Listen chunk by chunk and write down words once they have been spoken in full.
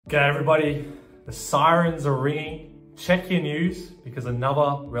G'day everybody, the sirens are ringing. Check your news because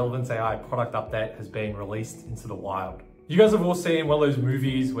another Relevance AI product update has been released into the wild. You guys have all seen one of those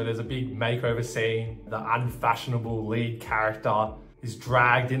movies where there's a big makeover scene. The unfashionable lead character is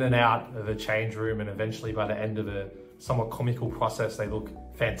dragged in and out of a change room, and eventually by the end of a somewhat comical process, they look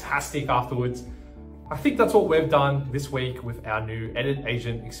fantastic afterwards. I think that's what we've done this week with our new Edit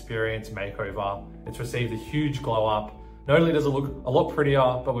Agent Experience Makeover. It's received a huge glow up. Not only does it look a lot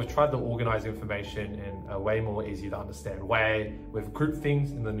prettier, but we've tried to organize information in a way more easy to understand way. We've grouped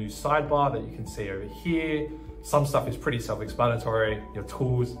things in the new sidebar that you can see over here. Some stuff is pretty self-explanatory. Your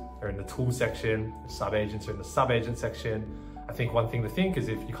tools are in the tool section, the subagents are in the subagent section. I think one thing to think is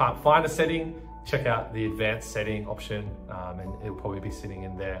if you can't find a setting, check out the advanced setting option and it'll probably be sitting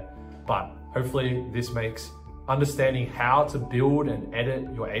in there. But hopefully this makes understanding how to build and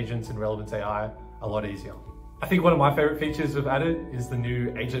edit your agents in Relevance AI a lot easier. I think one of my favorite features we've added is the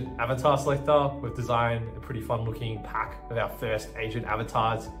new agent avatar selector. We've designed a pretty fun looking pack of our first agent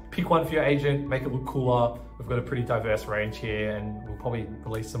avatars. Pick one for your agent, make it look cooler. We've got a pretty diverse range here and we'll probably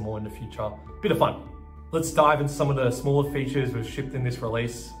release some more in the future. Bit of fun. Let's dive into some of the smaller features we've shipped in this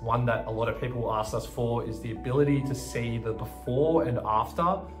release. One that a lot of people asked us for is the ability to see the before and after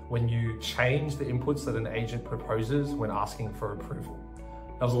when you change the inputs that an agent proposes when asking for approval.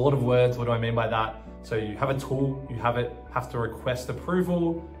 That was a lot of words. What do I mean by that? So you have a tool, you have to request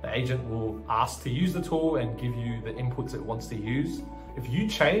approval. The agent will ask to use the tool and give you the inputs it wants to use. If you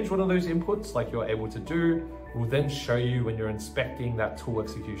change one of those inputs, like you're able to do, we'll then show you when you're inspecting that tool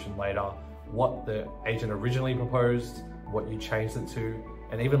execution later, what the agent originally proposed, what you changed it to,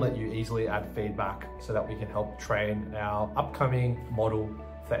 and even let you easily add feedback so that we can help train our upcoming model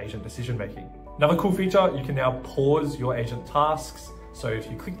for agent decision making. Another cool feature, you can now pause your agent tasks. So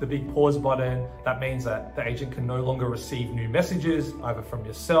if you click the big pause button, that means that the agent can no longer receive new messages, either from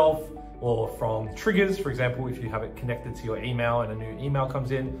yourself or from triggers. For example, if you have it connected to your email and a new email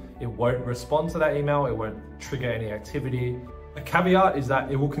comes in, it won't respond to that email, it won't trigger any activity. A caveat is that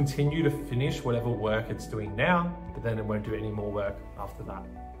it will continue to finish whatever work it's doing now, but then it won't do any more work after that.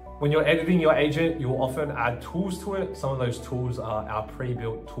 When you're editing your agent, you'll often add tools to it. Some of those tools are our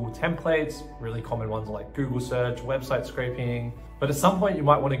pre-built tool templates. Really common ones are like Google search, website scraping. But at some point you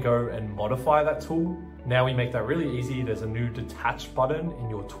might want to go and modify that tool. Now we make that really easy. There's a new Detach button in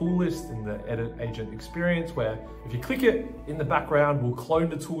your tool list in the Edit Agent Experience where if you click it in the background, we'll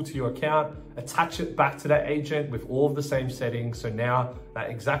clone the tool to your account, attach it back to that agent with all of the same settings. So now that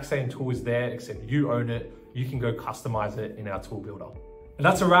exact same tool is there, except you own it. You can go customize it in our tool builder. And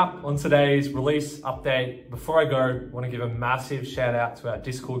that's a wrap on today's release update. Before I go, I want to give a massive shout out to our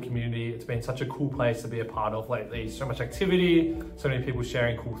Discord community. It's been such a cool place to be a part of lately. So much activity, so many people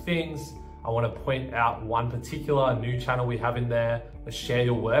sharing cool things. I want to point out one particular new channel we have in there, the Share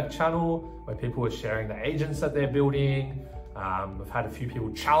Your Work channel, where people are sharing the agents that they're building. We've had a few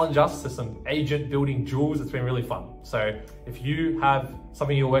people challenge us to some agent building jewels. It's been really fun. So if you have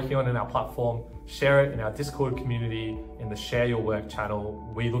something you're working on in our platform, share it in our Discord community in the Share Your Work channel.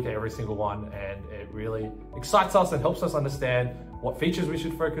 We look at every single one and it really excites us and helps us understand what features we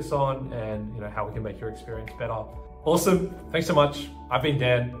should focus on and how we can make your experience better. Awesome. Thanks so much. I've been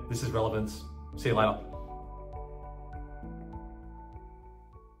Dan. This is Relevance. See you later.